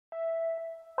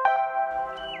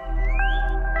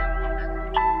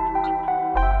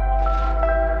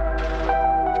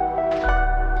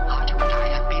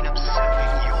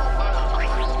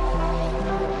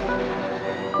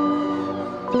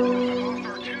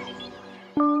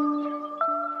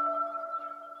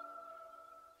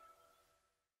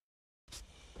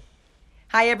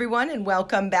Hi, everyone, and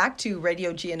welcome back to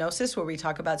Radio Geonosis, where we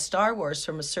talk about Star Wars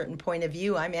from a certain point of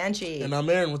view. I'm Angie. And I'm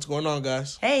Aaron. What's going on,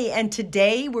 guys? Hey, and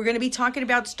today we're going to be talking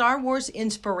about Star Wars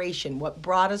inspiration, what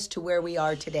brought us to where we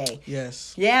are today.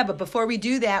 Yes. Yeah, but before we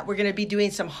do that, we're going to be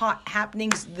doing some hot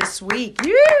happenings this week.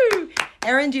 Woo!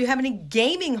 Aaron, do you have any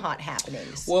gaming hot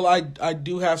happenings? Well, I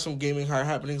do have some gaming hot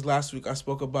happenings. Last week I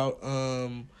spoke about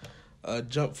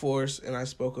Jump Force, and I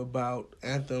spoke about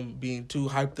Anthem being two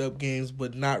hyped up games,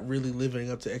 but not really living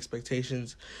up to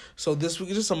expectations. So this week,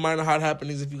 just some minor hot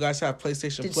happenings. If you guys have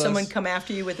PlayStation Did Plus, someone come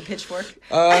after you with a pitchfork?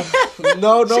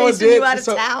 No one Chasing did. you out of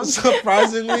town?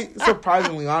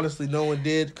 Surprisingly, honestly, no one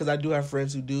did, because I do have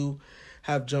friends who do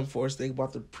have Jump Force. They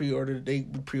bought the pre-order. They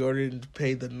pre-ordered and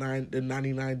paid the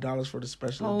 $99 for the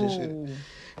special edition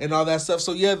and all that stuff.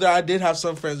 So yeah, I did have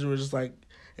some friends who were just like,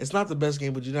 it's not the best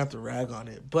game, but you don't have to rag on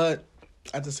it. But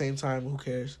at the same time, who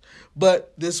cares?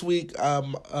 But this week,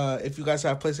 if you guys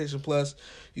have PlayStation Plus,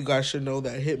 you guys should know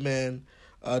that Hitman,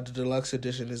 the Deluxe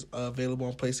Edition, is available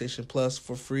on PlayStation Plus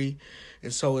for free.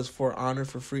 And so is For Honor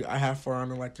for free. I have For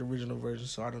Honor like the original version,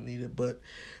 so I don't need it. But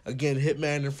again,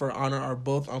 Hitman and For Honor are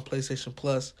both on PlayStation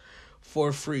Plus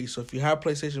for free. So if you have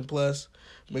PlayStation Plus,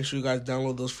 make sure you guys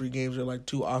download those free games. They're like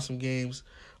two awesome games.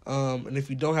 And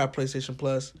if you don't have PlayStation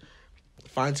Plus,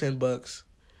 find $10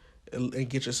 and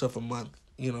get yourself a month.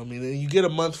 You know what I mean? And you get a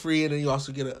month free, and then you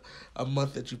also get a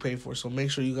month that you pay for. So make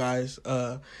sure you guys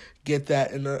get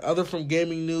that. And other from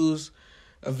gaming news,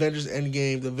 Avengers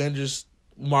Endgame, the Avengers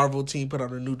Marvel team put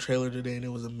out a new trailer today, and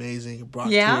it was amazing.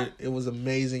 It was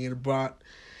amazing.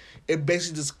 It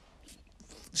basically just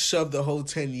shoved the whole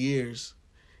 10 years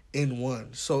in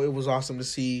one. So it was awesome to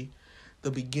see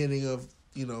the beginning of,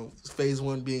 phase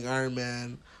 1 being Iron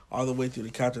Man, all the way through the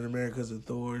Captain Americas and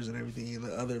Thors and everything in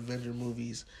the other Avenger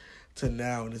movies to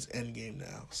now, and it's Endgame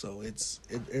now. So it's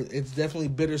definitely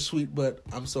bittersweet, but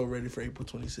I'm so ready for April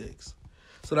 26th.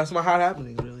 So that's my hot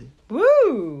happenings, really.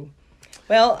 Woo!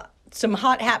 Well, some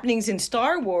hot happenings in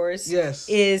Star Wars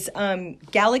is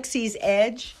Galaxy's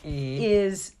Edge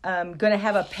is going to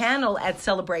have a panel at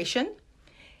Celebration.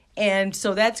 And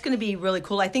so that's going to be really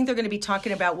cool. I think they're going to be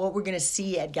talking about what we're going to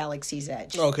see at Galaxy's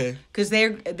Edge. Okay. Because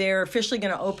they're officially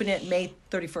going to open it May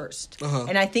 31st. Uh-huh.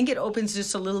 And I think it opens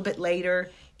just a little bit later.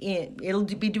 It'll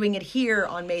be doing it here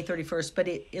on May 31st, but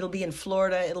it'll be in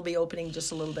Florida. It'll be opening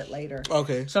just a little bit later.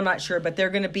 Okay. So I'm not sure, but they're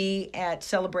going to be at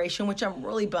Celebration, which I'm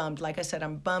really bummed. Like I said,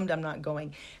 I'm bummed I'm not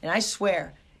going. And I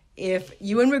swear, if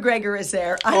Ewan McGregor is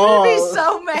there, I'm going to be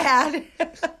so mad.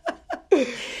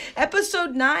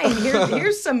 Episode 9,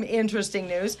 here's some interesting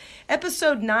news.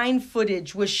 Episode 9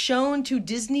 footage was shown to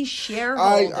Disney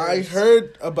shareholders. I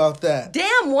heard about that.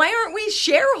 Damn, why aren't we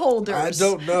shareholders? I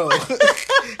don't know.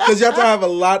 Because you have to have a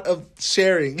lot of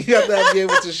sharing. You have to be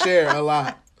able to share a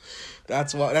lot.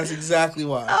 That's why. That's exactly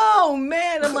why. Oh,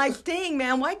 man. I'm like, dang,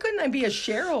 man, why couldn't I be a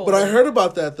shareholder? But I heard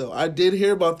about that, though. I did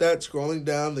hear about that scrolling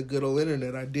down the good old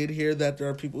internet. I did hear that there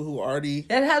are people who already...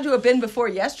 That had to have been before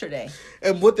yesterday.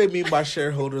 And what they mean by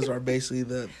shareholders are basically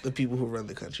the people who run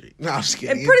the country. No, I'm just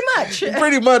kidding. Pretty much.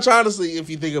 Pretty much, honestly, if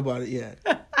you think about it, yeah.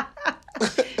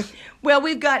 Well,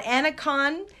 we've got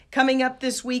Anacon coming up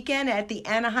this weekend at the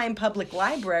Anaheim Public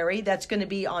Library. That's going to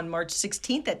be on March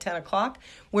 16th at 10 o'clock.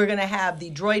 We're going to have the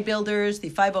Droid Builders, the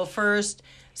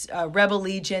 501st, Rebel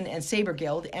Legion, and Saber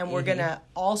Guild. And we're going to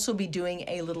also be doing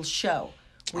a little show.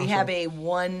 We have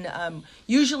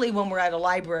usually when we're at a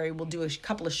library, we'll do a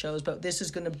couple of shows, but this is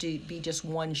going to be just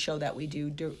one show that we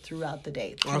do throughout the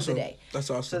day. Awesome. That's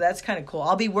awesome. So that's kind of cool.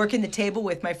 I'll be working the table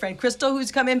with my friend Crystal,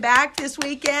 who's coming back this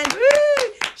weekend.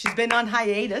 Woo! She's been on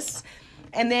hiatus.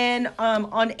 And then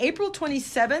on April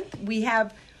 27th, we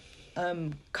have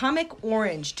Comic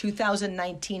Orange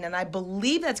 2019, and I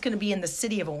believe that's going to be in the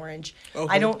city of Orange.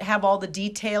 Okay. I don't have all the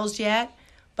details yet,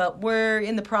 but we're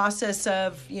in the process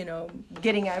of,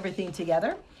 getting everything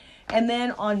together. And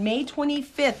then on May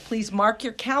 25th, please mark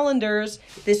your calendars.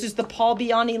 This is the Paul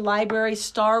Biani Library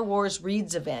Star Wars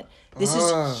Reads event. This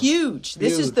is huge.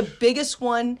 This is the biggest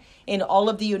one in all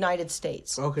of the United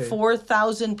States. Okay.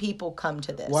 4,000 people come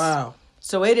to this. Wow.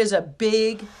 So it is a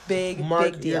big deal.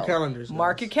 Mark your calendars.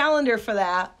 Mark your calendar for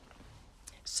that.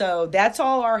 So that's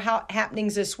all our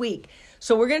happenings this week.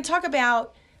 So we're going to talk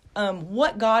about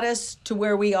what got us to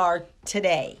where we are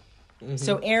today. Mm-hmm.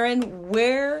 So Aaron,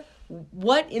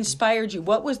 what inspired you?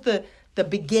 What was the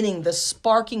beginning, the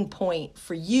sparking point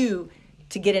for you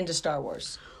to get into Star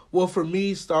Wars? Well, for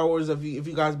me, Star Wars, if you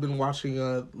guys been watching,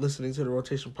 listening to the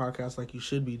Rotation podcast like you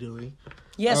should be doing.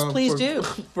 Yes, please do.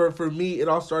 For me, it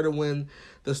all started when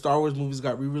the Star Wars movies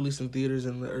got re-released in theaters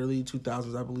in the early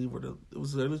 2000s, I believe. It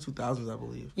was the early 2000s, I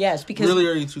believe. Yes, because... Really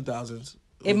early 2000s.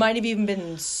 It might have even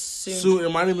been soon. Soon, it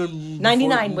might have been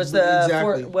 99 was the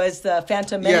exactly. was the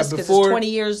Phantom Menace because it's 20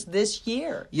 years this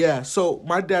year. Yeah, so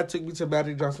my dad took me to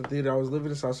Magic Johnson Theater. I was living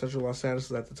in South Central Los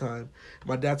Angeles at the time.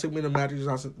 My dad took me to Magic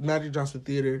Johnson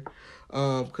Theater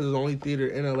because it was the only theater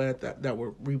in LA that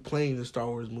were replaying the Star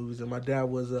Wars movies. And my dad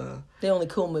was the only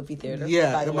cool movie theater.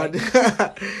 Yeah, by the way.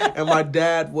 And my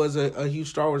dad was a huge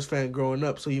Star Wars fan growing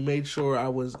up, so he made sure I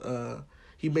was.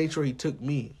 He made sure he took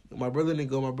me. My brother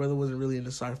didn't go. My brother wasn't really into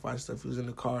sci-fi stuff. He was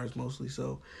into cars mostly.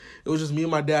 So it was just me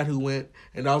and my dad who went,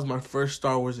 and that was my first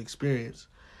Star Wars experience.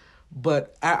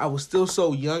 But I was still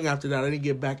so young after that. I didn't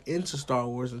get back into Star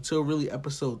Wars until really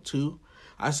Episode 2.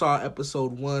 I saw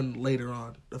Episode 1 later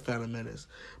on, The Phantom Menace.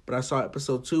 But I saw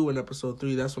Episode 2 and Episode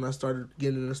 3. That's when I started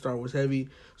getting into Star Wars heavy.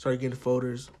 Started getting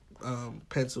folders,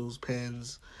 pencils,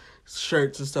 pens,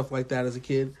 shirts, and stuff like that as a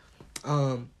kid.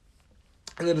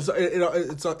 And then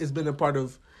it's been a part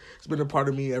of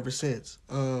me ever since.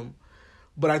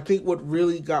 But I think what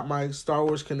really got my Star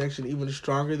Wars connection even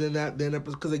stronger than that,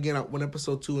 because again, when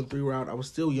Episode 2 and 3 were out, I was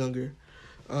still younger.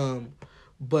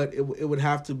 But it would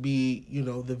have to be,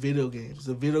 the video games.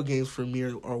 The video games for me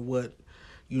are what,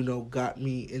 got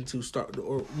me into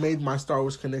or made my Star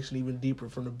Wars connection even deeper.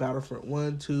 From the Battlefront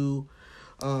 1 to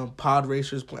Pod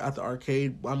Racers at the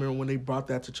arcade. I remember when they brought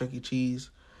that to Chuck E.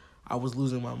 Cheese. I was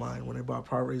losing my mind when they brought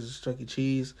Pod Racers to Chuck E.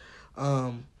 Cheese.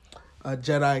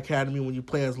 Jedi Academy, when you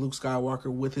play as Luke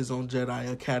Skywalker with his own Jedi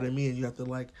Academy, and you have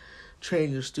to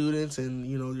train your students, and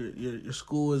your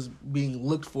school is being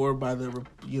looked for by the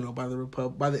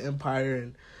by the Empire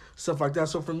and stuff like that.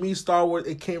 So for me, Star Wars,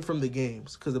 it came from the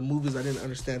games, because the movies I didn't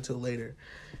understand till later,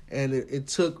 and it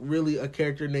took really a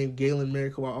character named Galen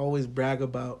Merrick, who I always brag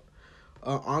about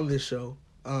on this show,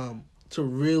 to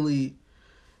really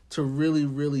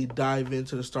dive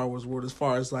into the Star Wars world, as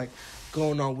far as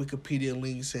going on Wikipedia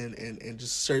links and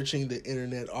just searching the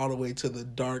internet all the way to the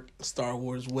dark Star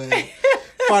Wars web,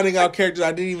 finding out characters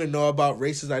I didn't even know about,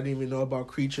 races I didn't even know about,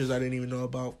 creatures I didn't even know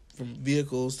about, from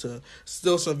vehicles to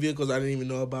still some vehicles I didn't even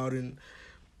know about, and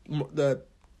the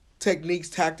techniques,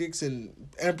 tactics, and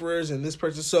emperors and this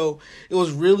person. So it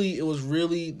was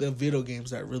really the video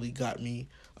games that really got me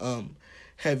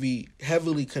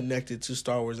heavily connected to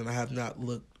Star Wars, and I have not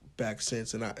looked back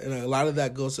since. And a lot of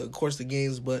that goes to, of course, the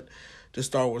games, but the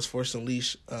Star Wars Force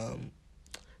Unleashed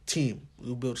team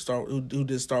who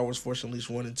did Star Wars Force Unleashed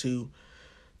 1 and 2.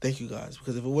 Thank you guys,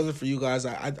 because if it wasn't for you guys,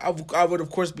 I would of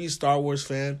course be a Star Wars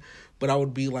fan, but I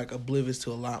would be oblivious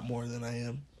to a lot more than I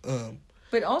am.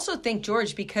 But also thank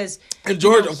George, because of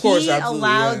course, he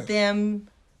allowed them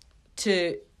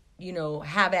to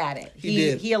have at it.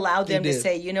 He allowed them to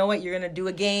say, you know what, you're going to do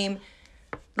a game.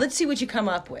 Let's see what you come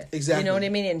up with. Exactly. You know what I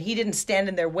mean? And he didn't stand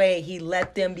in their way. He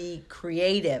let them be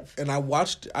creative. And I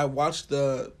watched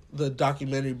the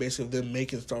documentary basically of them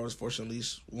making Star Wars Force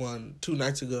Unleashed 2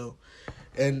 nights ago.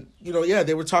 And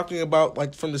they were talking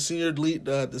about from the senior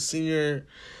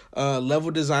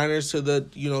level designers to the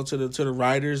to the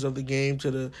writers of the game,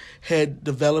 to the head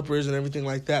developers and everything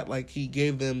like that. He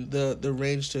gave them the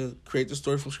range to create the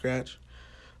story from scratch,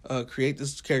 create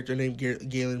this character named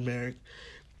Galen Merrick.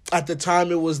 At the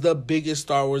time, it was the biggest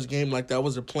Star Wars game. That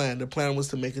was the plan. The plan was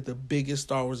to make it the biggest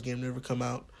Star Wars game to ever come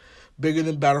out, bigger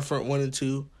than Battlefront 1 and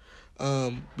 2.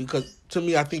 Because to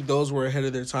me, I think those were ahead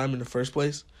of their time in the first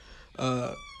place.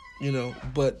 And those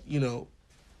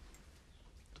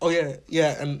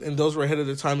were ahead of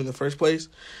their time in the first place.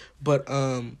 But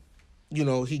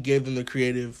he gave them the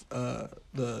creative,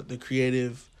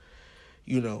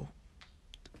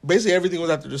 basically everything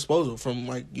was at their disposal, from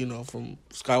from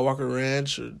Skywalker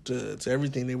Ranch to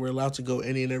everything. They were allowed to go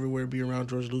any and everywhere, be around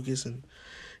George Lucas, and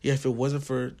if it wasn't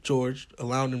for George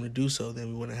allowing them to do so, then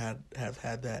we wouldn't have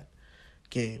had that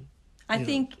game. I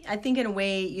think in a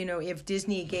way, if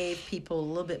Disney gave people a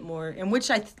little bit more, and which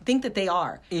I think that they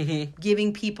are,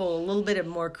 giving people a little bit of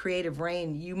more creative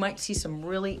reign, you might see some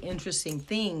really interesting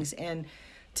things. And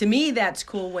to me, that's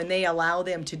cool when they allow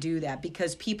them to do that,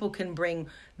 because people can bring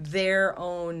their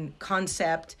own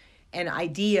concept and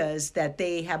ideas that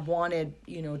they have wanted,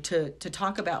 to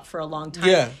talk about for a long time.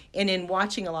 Yeah. And in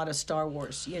watching a lot of Star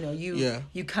Wars,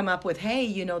 you come up with,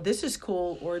 hey, this is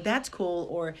cool, or that's cool,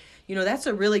 or, that's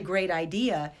a really great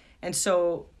idea. And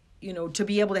so, to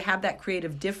be able to have that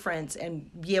creative difference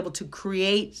and be able to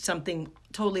create something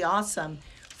totally awesome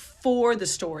for the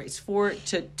stories,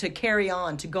 to carry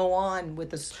on, to go on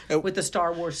with the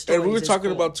Star Wars stories. And we were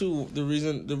talking about too, the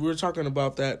reason that we were talking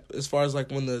about that, as far as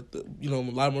when the a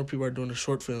lot more people are doing the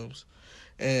short films,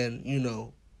 and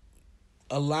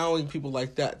allowing people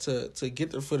like that to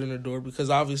get their foot in the door, because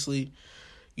obviously,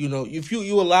 you know, if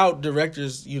you allow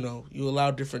directors, you know, you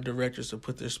allow different directors to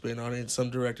put their spin on it. And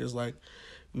some directors, like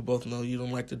we both know, you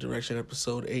don't like the direction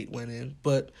episode 8 went in,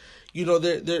 but you know,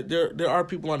 there are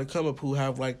people on the come up who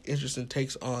have like interesting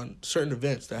takes on certain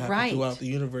events that happen throughout the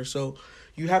universe. So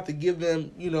you have to give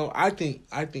them, you know, I think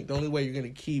the only way you're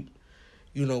going to keep,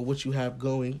 you know, what you have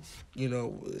going, you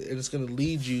know, and it's going to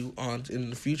lead you on in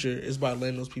the future is by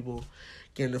letting those people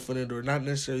getting their foot in the door. Not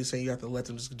necessarily saying you have to let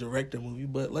them just direct a movie,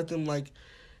 but let them like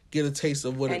get a taste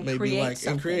of what it may be like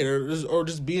and create, or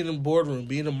just be in the boardroom,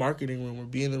 be in the marketing room, or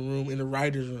be in the room in the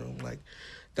writer's room. Like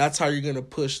that's how you're gonna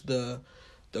push the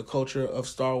culture of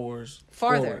Star Wars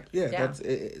farther. Forward. Yeah.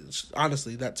 That's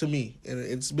honestly, that to me, and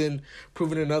it's been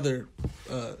proven in other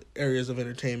areas of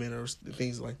entertainment or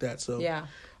things like that. So yeah,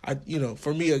 you know,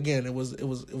 for me again, it was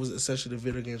essentially the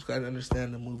video games. 'Cause I didn't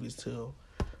understand the movies till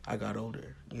I got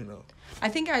older, you know. I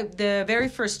think the very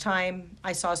first time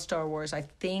I saw Star Wars, I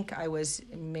think I was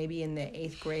maybe in the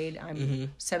 8th grade.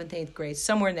 I'm 7th, 8th grade,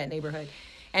 somewhere in that neighborhood.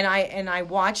 And I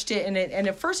watched it, and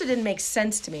at first it didn't make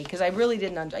sense to me because I really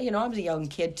didn't, you know, I was a young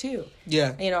kid too.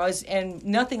 Yeah. You know, and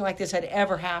nothing like this had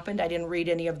ever happened. I didn't read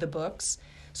any of the books.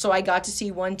 So I got to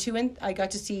see 1, 2, and I got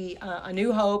to see A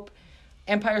New Hope,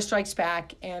 Empire Strikes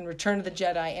Back, and Return of the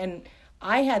Jedi. And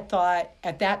I had thought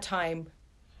at that time,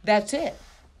 that's it.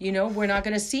 You know, we're not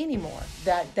going to see anymore.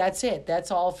 That's it.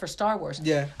 That's all for Star Wars.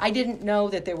 Yeah. I didn't know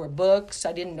that there were books.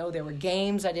 I didn't know there were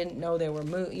games. I didn't know there were,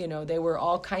 there were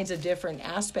all kinds of different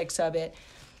aspects of it.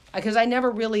 Because I never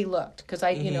really looked. Because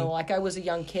you know, like I was a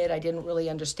young kid, I didn't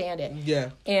really understand it. Yeah.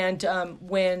 And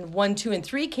when 1, 2, and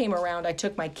 3 came around, I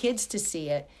took my kids to see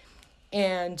it.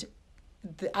 And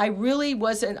I really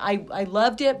wasn't, I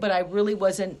loved it, but I really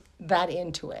wasn't that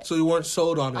into it. So you weren't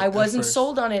sold on it? I wasn't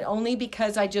sold on it only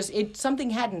because something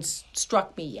hadn't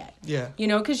struck me yet. Yeah. You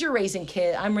know, because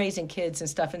I'm raising kids and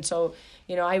stuff. And so,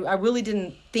 you know, I really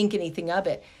didn't think anything of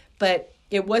it. But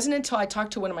it wasn't until I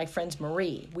talked to one of my friends,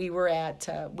 Marie. We were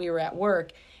at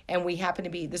work, and we happened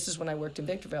to be, this is when I worked in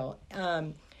Victorville.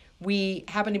 We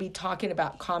happened to be talking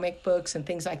about comic books and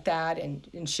things like that.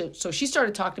 And so she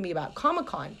started talking to me about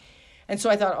Comic-Con. And so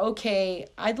I thought, okay,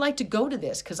 I'd like to go to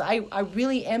this because I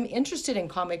really am interested in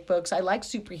comic books. I like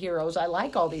superheroes. I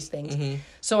like all these things. Mm-hmm.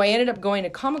 So I ended up going to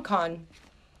Comic-Con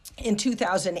in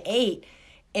 2008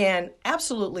 and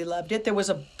absolutely loved it. There was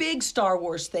a big Star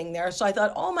Wars thing there. So I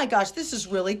thought, oh my gosh, this is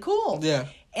really cool. Yeah.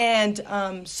 And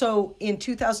so in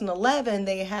 2011,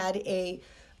 they had a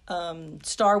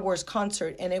Star Wars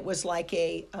concert, and it was like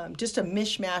just a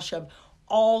mishmash of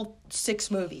all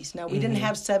 6 movies. Now, we didn't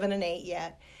have 7 and 8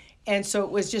 yet. And so it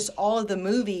was just all of the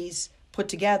movies put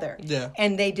together. Yeah.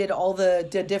 And they did all the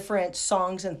different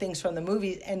songs and things from the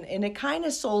movies. And it kind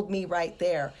of sold me right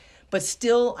there. But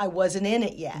still, I wasn't in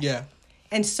it yet. Yeah.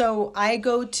 And so I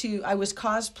was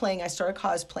cosplaying. I started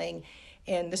cosplaying.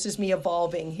 And this is me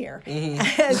evolving here.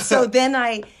 Mm-hmm. And so then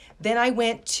I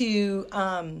went to...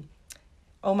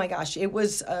 oh my gosh, it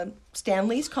was Stan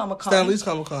Lee's Comic-Con. LA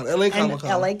Comic-Con.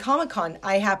 LA Comic-Con.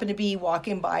 I happened to be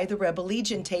walking by the Rebel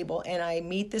Legion table, and I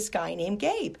meet this guy named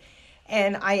Gabe.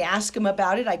 And I ask him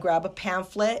about it. I grab a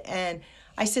pamphlet, and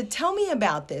I said, tell me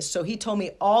about this. So he told me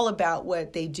all about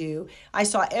what they do. I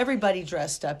saw everybody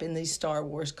dressed up in these Star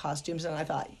Wars costumes, and I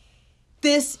thought,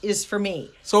 this is for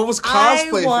me. So it was cosplay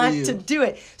for you. I want to do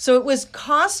it. So it was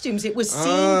costumes. It was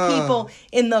seeing people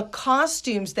in the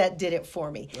costumes that did it for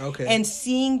me. Okay. And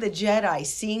seeing the Jedi,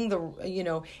 seeing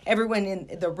the, everyone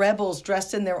in the rebels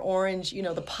dressed in their orange,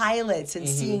 the pilots, and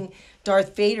seeing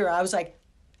Darth Vader. I was like,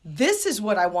 this is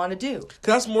what I want to do. 'Cause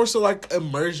that's more so like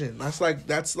immersion. That's like,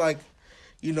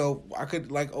 I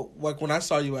could like when I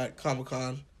saw you at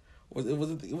Comic-Con. Was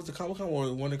it the Comic-Con or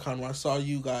the WonderCon where I saw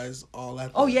you guys all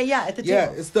at the... Oh, yeah, at the table.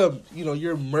 Yeah, it's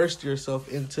you're immersed yourself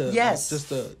into just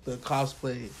the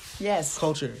cosplay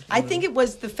culture. I think it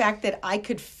was the fact that I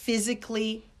could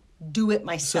physically do it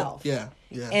myself. Yeah.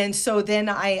 And so then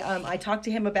I talked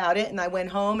to him about it, and I went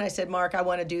home, and I said, Mark, I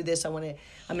want to do this. I'm going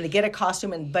to get a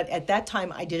costume. But at that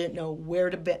time, I didn't know where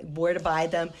to buy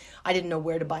them. I didn't know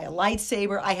where to buy a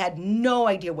lightsaber. I had no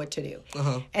idea what to do.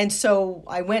 Uh-huh. And so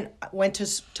I went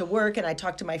to work, and I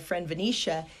talked to my friend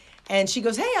Venetia, and she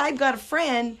goes, hey, I've got a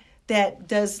friend that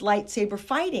does lightsaber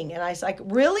fighting. And I was like,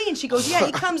 really? And she goes, yeah,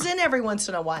 he comes in every once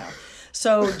in a while.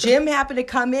 So Jim happened to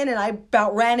come in, and I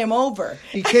about ran him over.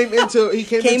 He came into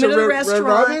the restaurant, Red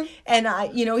Robin? And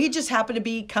he just happened to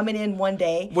be coming in one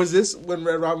day. Was this when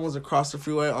Red Robin was across the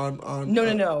freeway on?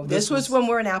 No. This was when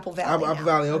we're in Apple Valley. Apple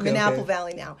Valley, okay. I'm in Apple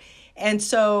Valley now, and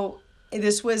so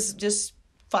this was just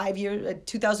 5 years,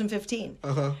 2015.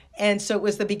 Uh-huh. And so it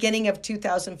was the beginning of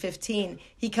 2015.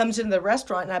 He comes into the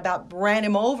restaurant, and I about ran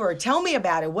him over. Tell me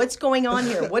about it. What's going on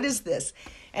here? What is this?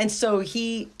 And so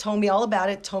he told me all about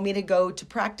it, told me to go to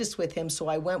practice with him. So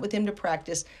I went with him to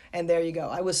practice, and there you go.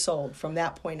 I was sold from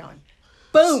that point on.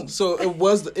 Boom. So it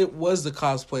was the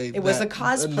cosplay. It was the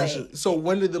cosplay. So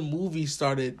when did the movie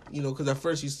started? You know, because at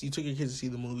first you took your kids to see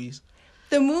the movies.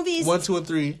 The movies 1, 2, and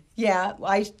 3. Yeah,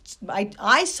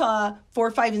 I saw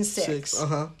 4, 5, and 6.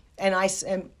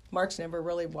 And Mark's never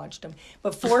really watched them,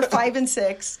 but 4, 5, and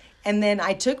 6. And then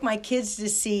I took my kids to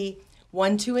see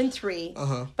 1, 2, and 3.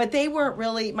 But they weren't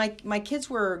really my kids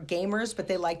were gamers, but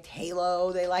they liked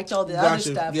Halo. They liked all the other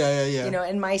stuff. Yeah. You know,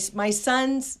 and my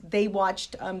sons, they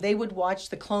would watch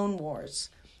the Clone Wars.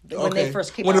 When they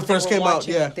first came out.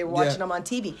 They were watching them on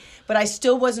TV. But I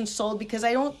still wasn't sold because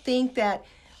I don't think that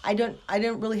I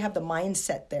didn't really have the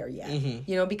mindset there yet.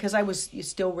 You know, because I was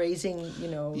still raising,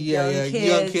 young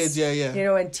kids, you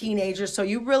know, and teenagers. So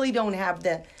you really don't have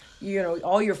the,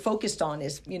 all you're focused on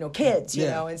is, kids, you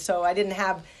know. And so I didn't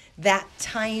have that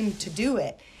time to do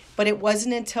it. But it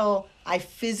wasn't until I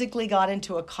physically got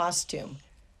into a costume.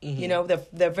 You know,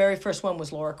 the very first one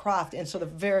was Lara Croft. And so the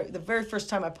very first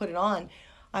time I put it on,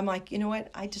 I'm like, you know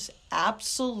what? I just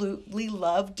absolutely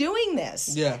love doing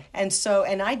this. Yeah. And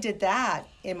I did that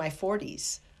in my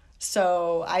 40s.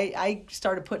 So I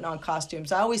started putting on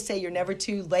costumes. I always say you're never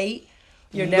too late.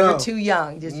 You're never too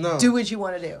young. Just do what you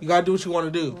want to do. You got to do what you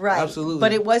want to do. Right. Absolutely.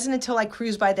 But it wasn't until I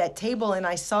cruised by that table and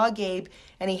I saw Gabe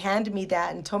and he handed me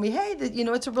that and told me, hey,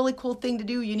 it's a really cool thing to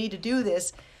do. You need to do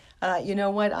this. You know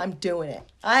what? I'm doing it.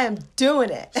 I am doing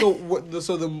it. So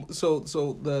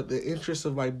the interest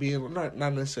of like being not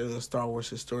necessarily a Star Wars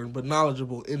historian, but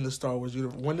knowledgeable in the Star Wars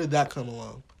universe. When did that come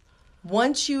along?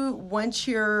 Once you're once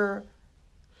you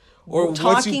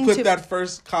put that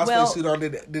first cosplay suit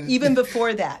on, even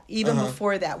before that,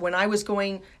 before that, when I was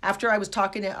going after I was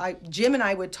talking to Jim and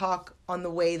I would talk on the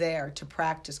way there to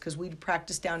practice because we'd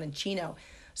practice down in Chino.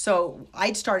 So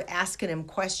I'd start asking him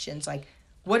questions like,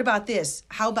 what about this?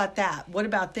 How about that? What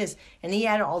about this? And he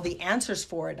had all the answers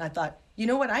for it. And I thought, you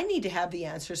know what? I need to have the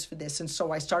answers for this. And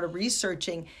so I started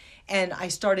researching and I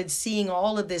started seeing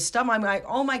all of this stuff. I'm like,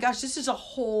 oh my gosh, this is a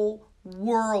whole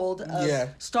world of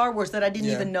Star Wars that I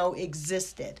didn't even know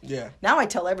existed. Yeah. Now I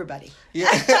tell everybody. Yeah.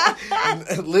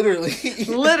 Literally.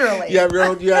 Literally. You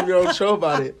have your own show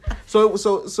about it.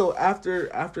 So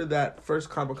after that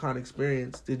first Comic-Con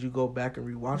experience, did you go back and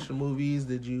rewatch the movies?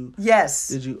 Did you? Yes.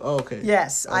 Did you? Oh, okay.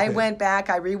 Yes, okay. I went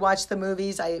back. I rewatched the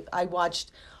movies. I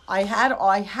watched. I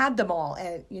had them all,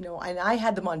 and and I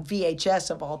had them on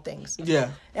VHS of all things. Yeah.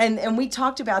 And we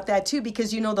talked about that too because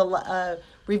the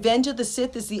Revenge of the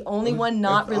Sith is the only one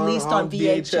not released on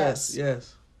VHS.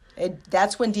 Yes.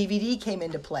 That's when DVD came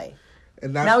into play.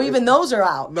 And now even those are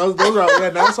out. Those are out. Yeah,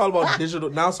 now it's all about digital.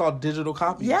 Now it's all digital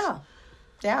copies. Yeah.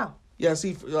 Yeah. Yeah.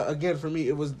 See, again, for me,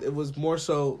 it was more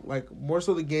so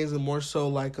the games and more so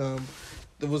like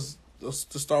there was the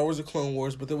Star Wars, the Clone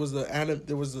Wars, but there was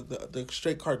the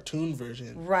straight cartoon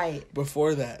version. Right.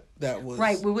 Before that was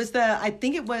right. It was I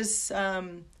think it was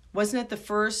wasn't it the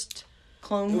first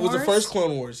Clone Wars? It was the first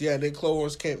Clone Wars. Yeah. Then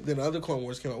Then other Clone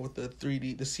Wars came out with the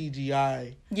 3D, the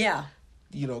CGI. Yeah.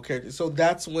 Characters. So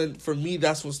that's when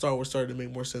Star Wars started to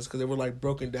make more sense because they were like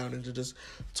broken down into just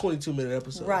 22-minute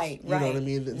episodes. Right. You know what I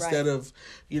mean? Instead of,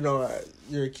 you're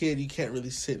a kid, you can't really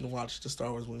sit and watch the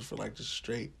Star Wars movies for like just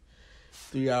straight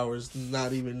 3 hours,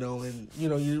 not even knowing,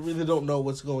 you really don't know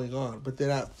what's going on. But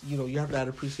then, you have that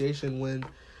appreciation when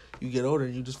you get older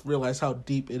and you just realize how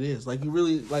deep it is. Like, you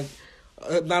really, like,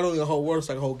 not only a whole world, it's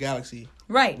like a whole galaxy.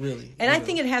 Right. Really. And I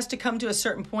think it has to come to a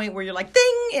certain point where you're like, ding,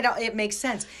 it makes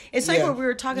sense. It's like what we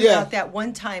were talking about that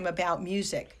one time about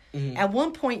music. Mm-hmm. At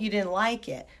one point you didn't like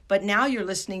it, but now you're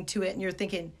listening to it and you're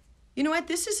thinking, you know what,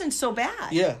 this isn't so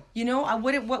bad. Yeah.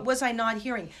 What was I not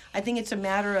hearing? I think it's a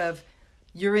matter of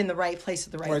you're in the right place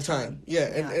at the right time. Yeah.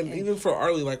 And even for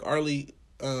Arlie, like Arlie,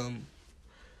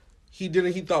 he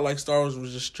thought like Star Wars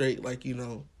was just straight, like,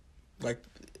 like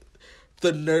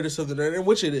the nerdest of the nerd, and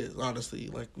which it is, honestly.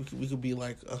 Like, we could be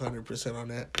like 100% on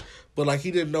that, but like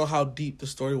he didn't know how deep the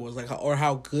story was, like, or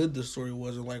how good the story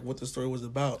was, or like what the story was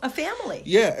about. A family,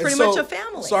 pretty much a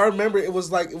family. So I remember it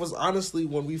was honestly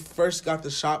when we first got the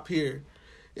shop here,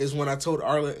 is when I told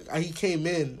Arlen. He came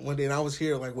in one day and I was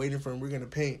here like waiting for him. We're gonna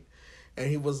paint, and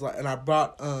he was like, and I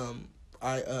brought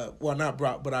I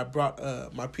brought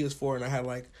my PS4 and I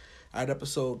had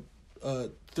episode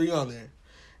 3 on there.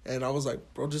 And I was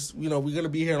like, bro, just, we're going to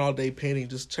be here all day painting.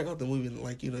 Just check out the movie. And,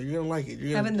 like, you're going to like it.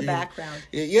 Have in the background.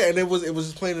 Yeah, and it was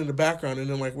just playing in the background. And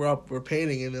then, like, we're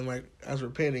painting. And then, like, as we're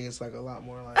painting, it's, like, a lot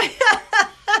more, like...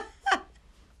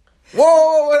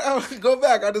 Whoa, go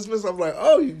back. I just missed it. I'm like,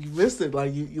 oh, you missed it.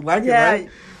 Like, you like it, right?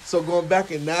 So going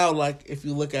back and now, like, if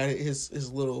you look at it,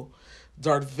 his little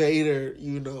Darth Vader,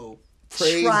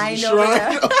 praise shrine over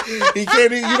there. He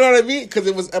can't, you know what I mean? Because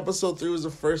it was episode 3 was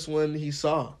the first one he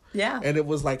saw. Yeah. And it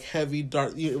was like heavy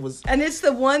dark. It was, and it's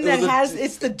the one that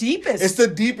it's the deepest. It's the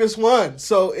deepest one.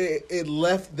 So it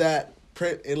left that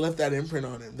print. It left that imprint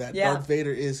on him that Darth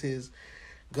Vader is his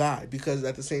guy. Because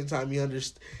at the same time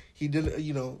he didn't.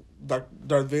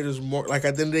 Darth Vader's more like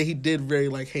at the end of the day he did very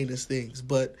like heinous things.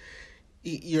 But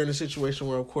you're in a situation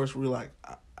where of course we're like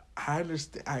I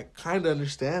understand. I kind of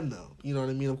understand though. You know what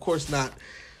I mean? Of course not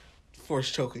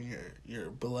force choking your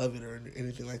beloved or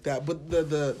anything like that. But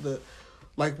the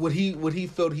like what he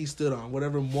felt he stood on,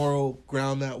 whatever moral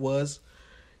ground that was,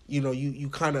 you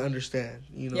kind of understand,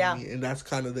 what I mean? And that's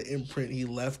kind of the imprint he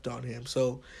left on him.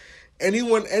 So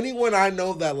anyone I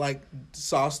know that like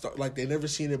saw Star, like they never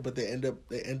seen it, but they end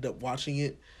up watching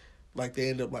it, like they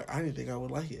end up like I didn't think I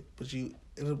would like it, but you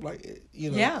end up like it,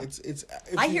 it's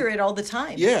I hear it all the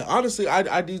time. Yeah, honestly,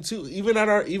 I do too. Even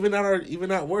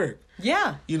at work.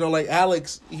 Yeah. Like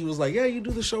Alex, he was like, "Yeah, you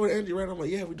do the show with Angie, right?" I'm like,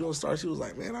 "Yeah, we doing Stars." He was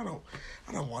like, "Man, I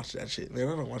don't watch that shit, man.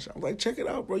 I don't watch it." I'm like, "Check it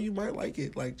out, bro. You might like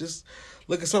it. Like, just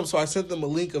look at something." So I sent them a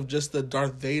link of just the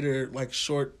Darth Vader like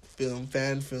short film,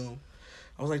 fan film.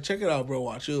 I was like, "Check it out, bro.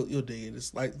 Watch. You'll dig it."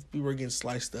 It's like we were getting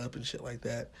sliced up and shit like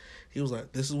that. He was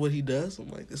like, "This is what he does."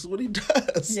 I'm like, "This is what he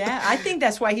does." Yeah, I think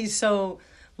that's why he's so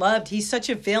loved. He's such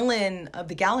a villain of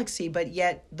the galaxy, but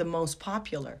yet the most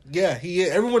popular. Yeah,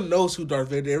 everyone knows who Darth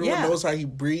Vader is. Everyone knows how he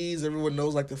breathes. Everyone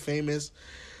knows like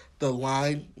the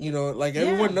line, like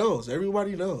everyone knows.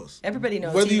 Everybody knows. Everybody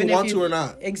knows. Whether you want to or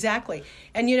not. Exactly.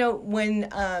 And when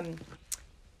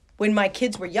my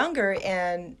kids were younger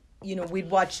and we'd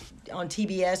watch on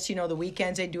TBS, the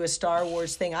weekends they'd do a Star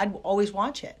Wars thing, I'd always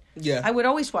watch it. Yeah. I would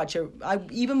always watch it,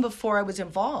 even before I was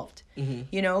involved.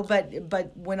 Mm-hmm.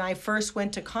 But when I first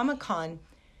went to Comic-Con,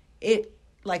 it,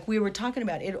 like we were talking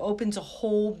about, it opens a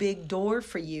whole big door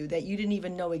for you that you didn't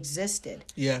even know existed.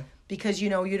 Yeah. Because, you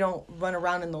don't run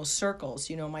around in those circles.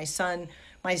 My son,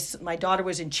 my daughter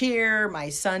was in cheer, my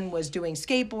son was doing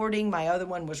skateboarding, my other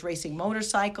one was racing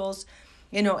motorcycles,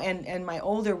 and my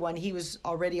older one, he was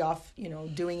already off,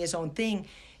 doing his own thing.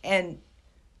 And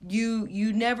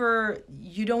you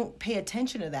don't pay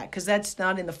attention to that because that's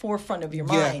not in the forefront of your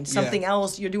mind. Something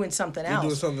else, you're doing something else.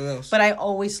 You're doing something else. But I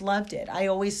always loved it.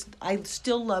 I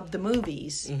still love the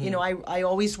movies. Mm-hmm. I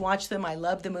always watch them. I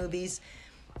love the movies.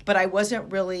 But I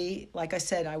wasn't really, like I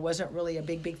said, I wasn't really a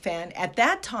big fan. At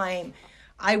that time,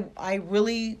 I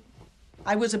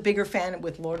was a bigger fan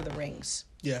with Lord of the Rings.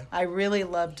 Yeah. I really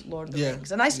loved Lord of the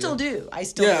Rings. And I still do. I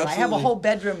still do. Absolutely. I have a whole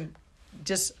bedroom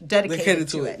just dedicated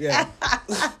to it. Yeah.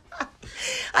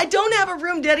 I don't have a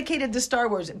room dedicated to Star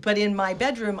Wars, but in my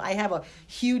bedroom I have a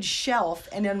huge shelf,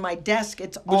 and on my desk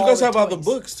it's all. But you guys have toys. all the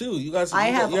books too. I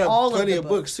have all plenty of the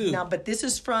books too. Now, but this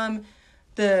is from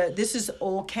this is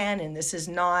old canon. This is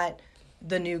not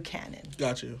the new canon.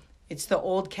 Got you. It's the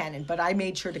old canon, but I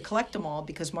made sure to collect them all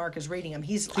because Mark is reading them.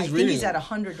 I think he's at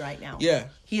 100 right now. Yeah.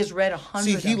 He has read 100.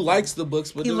 See, he likes the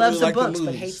books, but he loves really the like books, the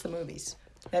but hates the movies.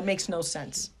 That makes no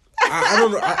sense.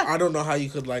 I don't know how you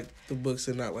could like the books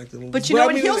and not like the movies. But you know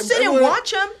what? He'll sit and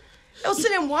watch them. He'll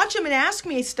sit and watch them and ask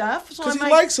me stuff. Because he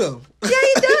likes them. Yeah,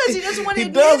 he does. He doesn't want to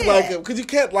admit it. He does like it. them. Because you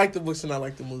can't like the books and not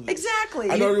like the movies. Exactly.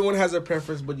 I know everyone has their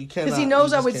preference, but you can't. Because he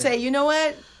knows I would say, you know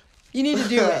what? You need to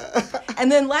do it.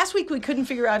 And then last week we couldn't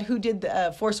figure out who did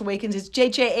the Force Awakens. It's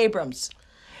J.J. Abrams.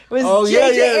 It was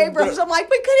J.J. Abrams. I'm like,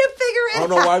 we couldn't figure it out. I don't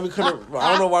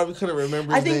know why we couldn't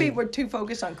remember his I think name. we were too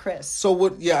focused on Chris.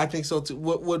 So I think so too.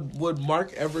 Would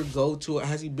Mark ever go to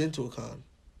has he been to a con?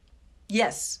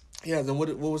 Yes. Yeah, then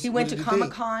what was he went to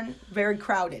Comic-Con, very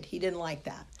crowded. He didn't like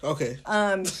that. Okay.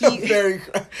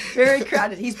 Very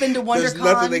crowded. He's been to WonderCon. There's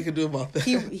nothing they can do about that.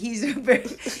 He's very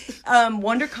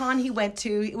WonderCon he went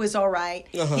to. It was all right.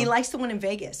 Uh-huh. He likes the one in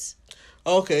Vegas.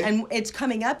 Okay. And it's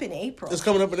coming up in April. It's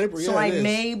coming up in April. So I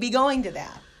may be going to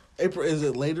that. April, is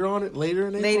it later in April?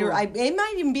 Later. It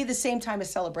might even be the same time as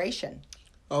Celebration.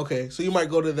 Okay, so you might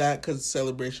go to that because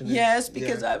Celebration is... Yes,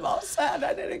 because I'm all sad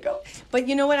I didn't go. But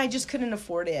you know what? I just couldn't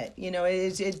afford it.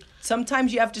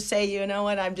 Sometimes you have to say, you know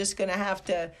what? I'm just going to have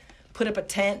to put up a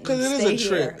tent and stay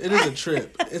here. Because it is a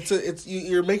trip. It is a trip.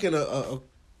 You're making a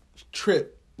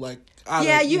trip. Like,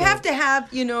 you have to have,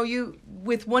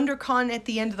 with WonderCon at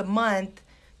the end of the month,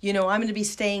 I'm going to be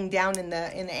staying down in the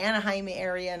Anaheim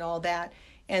area and all that.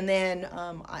 And then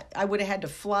I would have had to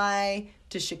fly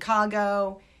to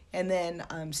Chicago, and then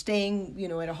staying,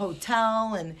 at a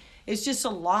hotel, and it's just a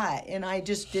lot, and I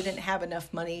just didn't have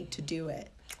enough money to do it.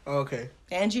 Okay.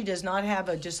 Angie does not have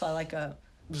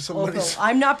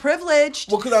I'm not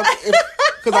privileged. Well, because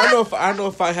I know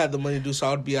if I had the money to do so,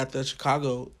 I would be at the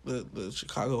Chicago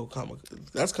Comic.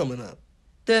 That's coming up.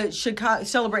 The Chicago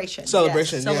celebration.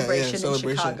 Celebration, yes. yeah, Celebration celebration.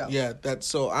 in Chicago. Yeah, that's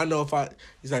so. I know if I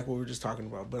exactly what we were just talking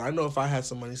about, but I know if I had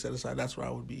some money set aside, that's where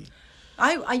I would be.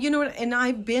 I you know what, and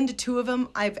I've been to 2 of them.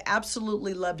 I've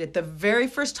absolutely loved it. The very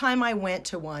first time I went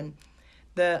to one,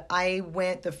 I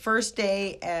went the first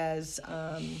day as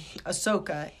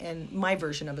Ahsoka, and my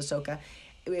version of Ahsoka,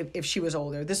 if she was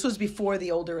older. This was before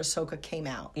the older Ahsoka came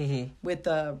out with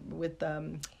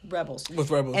Rebels. With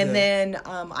Rebels, and then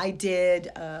I did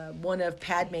one of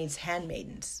Padme's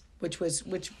handmaidens, which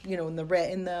in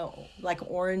the like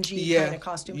orangey kind of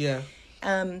costume. Yeah.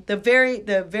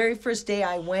 The very first day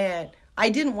I went, I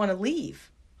didn't want to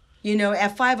leave.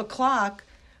 At 5:00,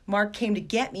 Mark came to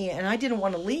get me, and I didn't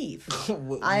want to leave.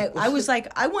 I was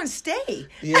like, I want to stay.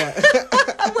 Yeah.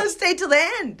 I want to stay till the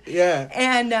end. Yeah.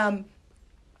 And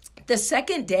the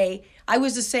second day, I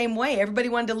was the same way. Everybody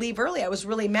wanted to leave early. I was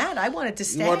really mad. I wanted to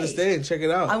stay. You wanted to stay and check it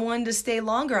out. I wanted to stay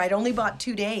longer. I'd only bought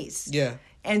 2 days. Yeah.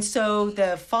 And so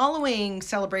the following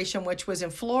celebration, which was in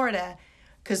Florida,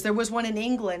 because there was one in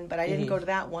England, but I didn't go to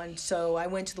that one. So I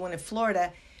went to the one in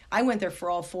Florida. I went there for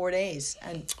all 4 days.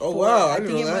 And wow. I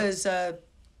think it was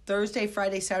Thursday,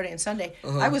 Friday, Saturday, and Sunday.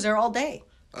 I was there all day.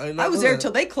 I was there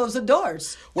till they closed the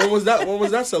doors. When was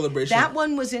that celebration? That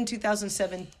one was in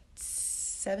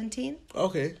 2017.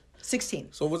 Okay. 16.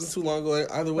 So it wasn't too long ago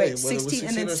either way. Wait, 16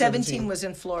 and then 17 was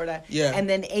in Florida. Yeah. And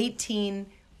then 18,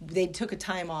 they took a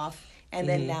time off. And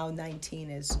then now 19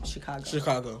 is Chicago.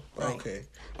 Chicago. Right. Okay.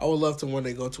 I would love to one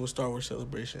day go to a Star Wars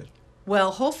celebration.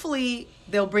 Well, hopefully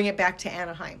they'll bring it back to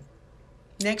Anaheim.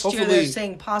 Next year they're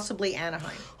saying possibly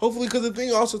Anaheim. Hopefully, because the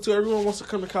thing also too, everyone wants to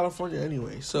come to California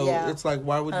anyway. So it's like,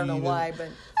 why would you? I don't know why, but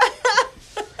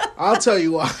I'll tell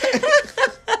you why.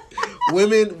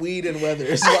 Women, weed, and weather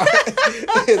is why.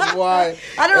 Is why.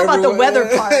 I don't know about the weather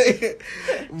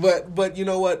part. but you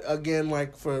know what? Again,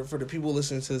 like for the people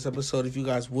listening to this episode, if you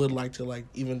guys would like to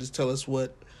even just tell us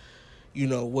what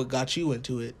got you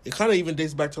into it. It kind of even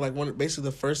dates back to basically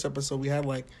the first episode we had,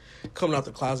 like coming out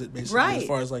the closet, basically, right. As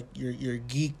far as like your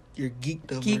geekdom.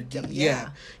 Geekdom, yeah.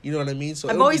 You know what I mean? So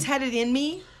I've always had it in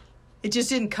me. It just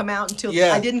didn't come out until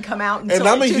 2008.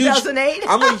 I'm a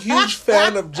huge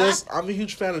fan of just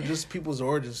people's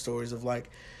origin stories of what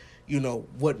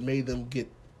made them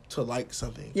get to like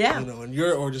something. Yeah. And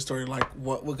your origin story, like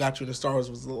what got you into Star Wars,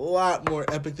 was a lot more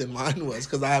epic than mine was,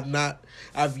 because I've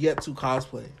yet to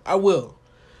cosplay. I will,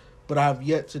 but I've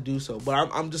yet to do so.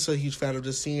 But I'm just a huge fan of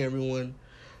just seeing everyone,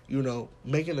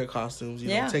 making their costumes,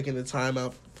 taking the time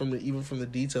out from the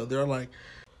detail. They're like.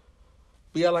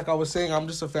 But yeah, like I was saying, I'm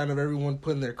just a fan of everyone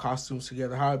putting their costumes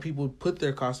together. How people put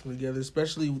their costume together.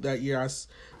 Especially that year I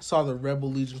saw the Rebel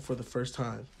Legion for the first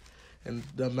time. And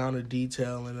the amount of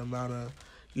detail and the amount of,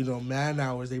 man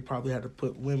hours they probably had to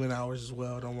put, women hours as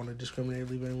well. I don't want to discriminate or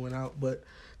leave anyone out. But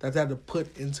that they had to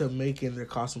put into making their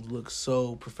costumes look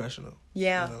so professional.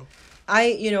 Yeah.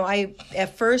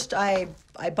 At first I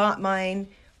bought mine.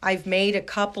 I've made a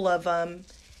couple of them.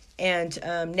 And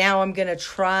now I'm going to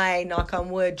try, knock on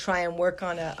wood, and work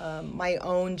on my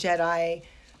own Jedi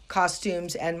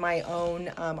costumes and my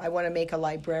own. I want to make a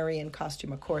librarian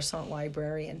costume, a Coruscant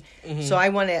librarian. Mm-hmm. So I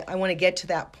want to get to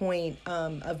that point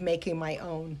of making my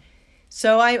own.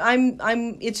 So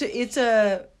it's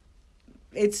a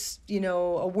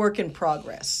work in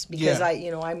progress, because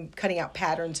I'm cutting out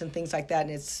patterns and things like that,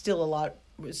 and it's still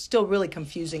really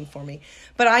confusing for me,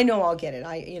 but I know I'll get it.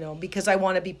 Because I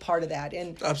want to be part of that.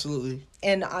 And absolutely.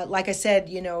 And like I said,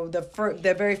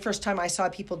 the very first time I saw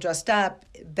people dressed up,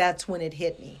 that's when it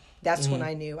hit me. That's when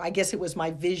I knew. I guess it was my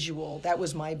visual. That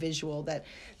was my visual that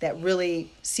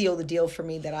really sealed the deal for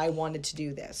me that I wanted to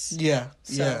do this. Yeah.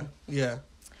 So. Yeah.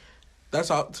 That's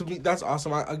all to me. That's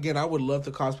awesome. I would love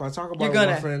to cosplay. I talk about it with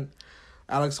my friend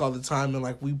Alex all the time,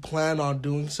 and we plan on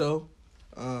doing so.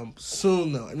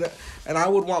 Soon though, and I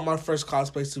would want my first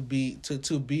cosplay to be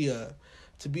a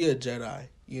Jedi.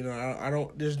 I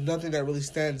don't. There's nothing that really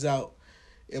stands out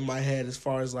in my head as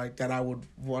far as that I would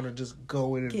want to just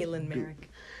go in and Galen Merrick.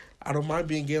 I don't mind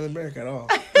being Galen Merrick at all.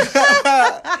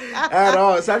 At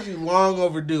all. It's actually long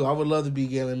overdue. I would love to be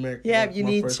Galen Merrick. Yeah, you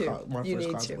need to.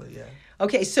 Cosplay, yeah.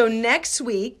 Okay, so next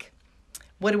week,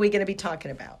 what are we going to be talking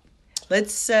about?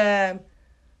 Let's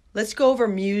go over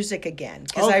music again,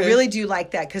 because I really do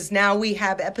like that, because now we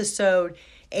have episode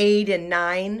 8 and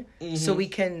 9, so we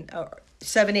can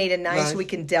 7, 8, and 9, so we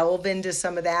can delve into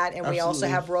some of that, and we also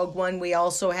have Rogue One. We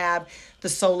also have the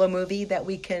solo movie that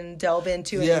we can delve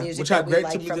into and the music that we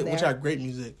like from there. Which had great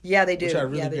music. Yeah, they do. Which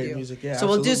had really they great do. music. Yeah,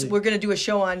 so absolutely. we're going to do a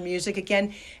show on music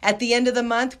again. At the end of the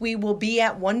month, we will be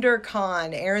at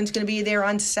WonderCon. Aaron's going to be there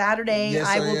on Saturday. Yes,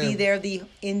 I will am. be there the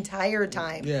entire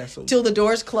time. Yeah, till the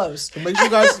doors close. So make sure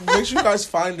you guys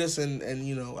find us, and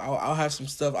I'll have some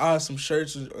stuff. I'll have some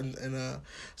shirts and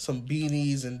some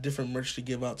beanies and different merch to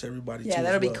give out to everybody. Yeah, too,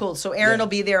 that'll be cool. So Aaron will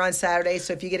be there on Saturday.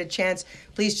 So if you get a chance,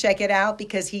 please check it out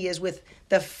because he is with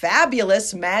the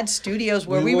fabulous Mad Studios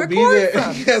where we record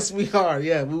from. Yes, we are.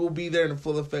 Yeah, we will be there in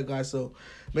full effect, guys. So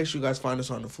make sure you guys find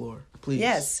us on the floor, please.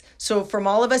 Yes. So from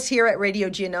all of us here at Radio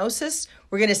Geonosis,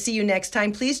 we're going to see you next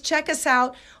time. Please check us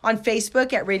out on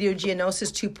Facebook at Radio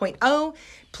Geonosis 2.0.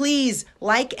 Please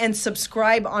like and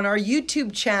subscribe on our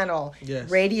YouTube channel,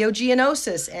 Radio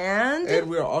Geonosis. And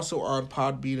we're also on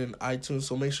Podbean and iTunes,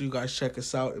 so make sure you guys check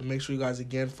us out. And make sure you guys,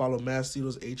 again, follow Mad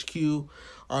Studios HQ.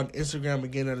 On Instagram,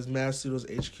 again, that is Mad Studios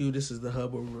HQ. This is the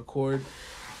hub where we record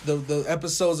the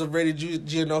episodes of Radio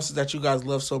Geonosis that you guys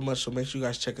love so much. So make sure you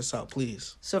guys check us out,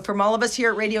 please. So from all of us here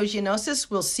at Radio Geonosis,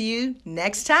 we'll see you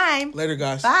next time. Later,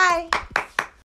 guys. Bye.